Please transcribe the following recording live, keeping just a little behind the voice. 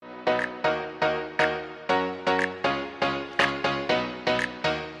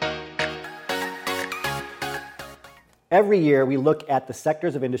Every year, we look at the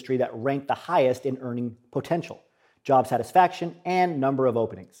sectors of industry that rank the highest in earning potential, job satisfaction, and number of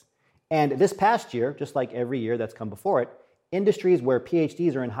openings. And this past year, just like every year that's come before it, industries where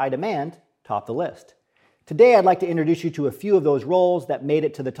PhDs are in high demand top the list. Today, I'd like to introduce you to a few of those roles that made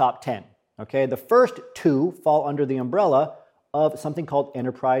it to the top 10. Okay, the first two fall under the umbrella of something called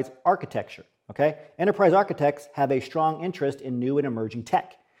enterprise architecture. Okay, enterprise architects have a strong interest in new and emerging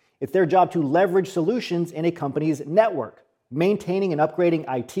tech. It's their job to leverage solutions in a company's network, maintaining and upgrading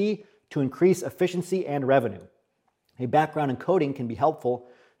IT to increase efficiency and revenue. A background in coding can be helpful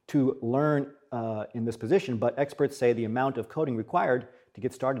to learn in this position, but experts say the amount of coding required to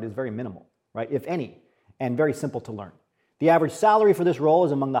get started is very minimal, right, if any, and very simple to learn. The average salary for this role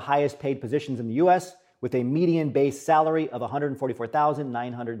is among the highest paid positions in the US, with a median base salary of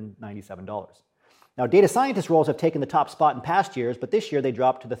 $144,997. Now, data scientist roles have taken the top spot in past years, but this year they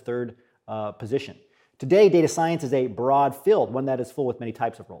dropped to the third position. Today, data science is a broad field, one that is full with many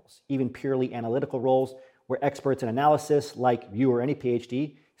types of roles, even purely analytical roles where experts in analysis, like you or any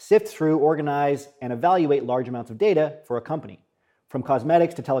PhD, sift through, organize, and evaluate large amounts of data for a company. From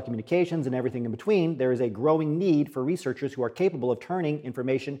cosmetics to telecommunications and everything in between, there is a growing need for researchers who are capable of turning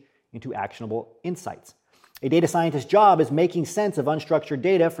information into actionable insights. A data scientist's job is making sense of unstructured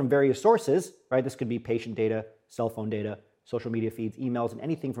data from various sources, right? This could be patient data, cell phone data, social media feeds, emails, and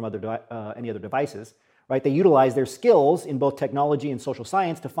anything from any other devices, right? They utilize their skills in both technology and social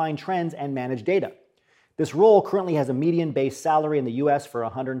science to find trends and manage data. This role currently has a median base salary in the US for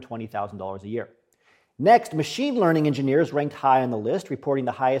 $120,000 a year. Next, machine learning engineers ranked high on the list, reporting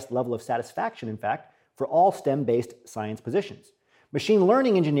the highest level of satisfaction, in fact, for all STEM-based science positions. Machine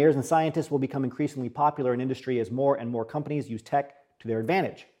learning engineers and scientists will become increasingly popular in industry as more and more companies use tech to their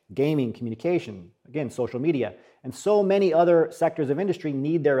advantage. Gaming, communication, again, social media, and so many other sectors of industry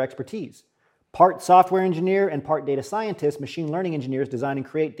need their expertise. Part software engineer and part data scientist, machine learning engineers design and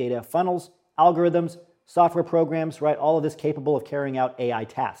create data funnels, algorithms, software programs, right? All of this capable of carrying out AI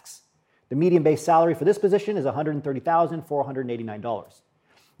tasks. The median base salary for this position is $130,489.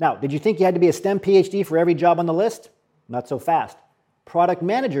 Now, did you think you had to be a STEM PhD for every job on the list? Not so fast. Product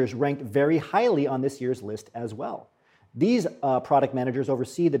managers ranked very highly on this year's list as well. These product managers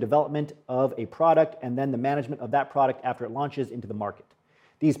oversee the development of a product and then the management of that product after it launches into the market.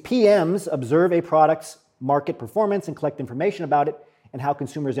 These PMs observe a product's market performance and collect information about it and how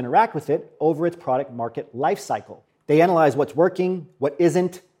consumers interact with it over its product market life cycle. They analyze what's working, what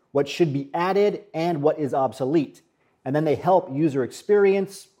isn't, what should be added, and what is obsolete. And then they help user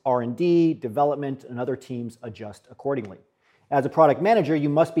experience, R&D, development, and other teams adjust accordingly. As a product manager, you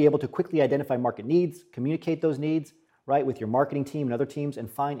must be able to quickly identify market needs, communicate those needs, right, with your marketing team and other teams,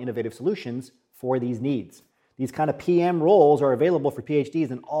 and find innovative solutions for these needs. These kind of PM roles are available for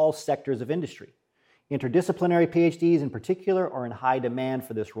PhDs in all sectors of industry. Interdisciplinary PhDs in particular are in high demand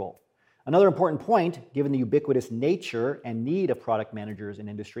for this role. Another important point, given the ubiquitous nature and need of product managers in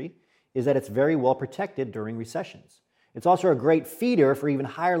industry, is that it's very well protected during recessions. It's also a great feeder for even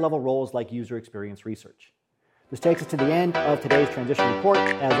higher level roles like user experience research. This takes us to the end of today's transition report.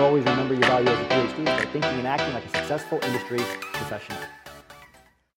 As always, remember your value as a PhD by thinking and acting like a successful industry professional.